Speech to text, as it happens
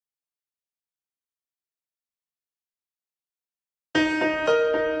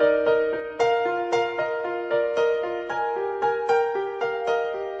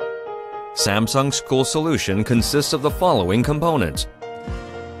SamsungSchool solution consists of the following components: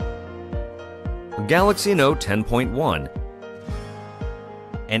 Galaxy Note 10.1,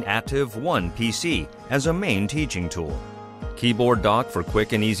 an Active 1 PC as a main teaching tool, keyboard dock for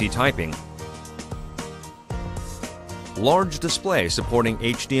quick and easy typing, large display supporting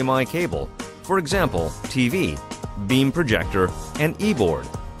HDMI cable, for example, TV, beam projector, and e-board,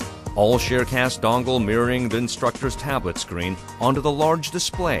 all Sharecast dongle mirroring the instructor's tablet screen onto the large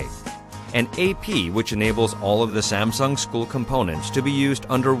display, and AP, which enables all of the SamsungSchool components to be used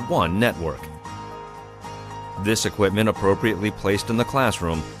under one network. This equipment, appropriately placed in the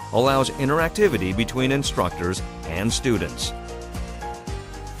classroom, allows interactivity between instructors and students.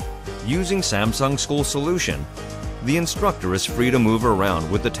 Using SamsungSchool solution, the instructor is free to move around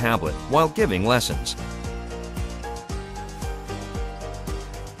with the tablet while giving lessons.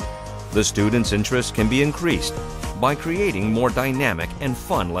 The student's interest can be increased by creating more dynamic and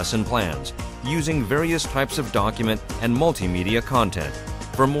fun lesson plans, using various types of document and multimedia content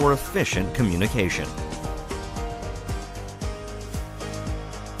for more efficient communication.